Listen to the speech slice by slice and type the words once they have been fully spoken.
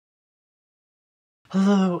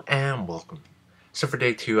Hello and welcome. So for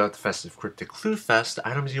day 2 of the Festive Cryptic Clue Fest, the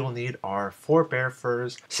items you will need are 4 bear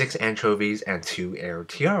furs, 6 anchovies, and 2 air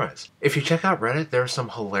tiaras. If you check out Reddit, there are some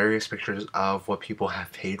hilarious pictures of what people have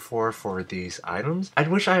paid for these items. I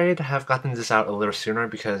wish I'd have gotten this out a little sooner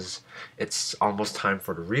because it's almost time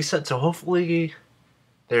for the reset, so hopefully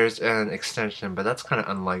there's an extension, but that's kind of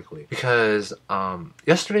unlikely because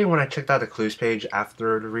yesterday when I checked out the clues page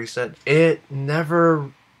after the reset, it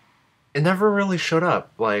never really showed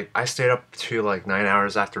up. Like, I stayed up to like 9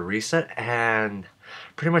 hours after reset and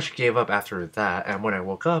pretty much gave up after that. And when I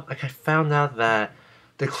woke up, I found out that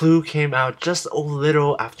the clue came out just a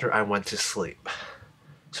little after I went to sleep.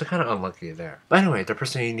 So kind of unlucky there. But anyway, the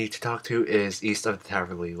person you need to talk to is east of the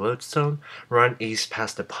Taverly lodestone. Run east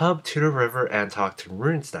past the pub to the river and talk to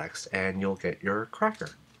Runestax and you'll get your cracker.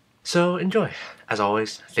 So enjoy. As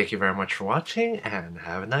always, thank you very much for watching and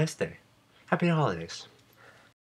have a nice day. Happy holidays.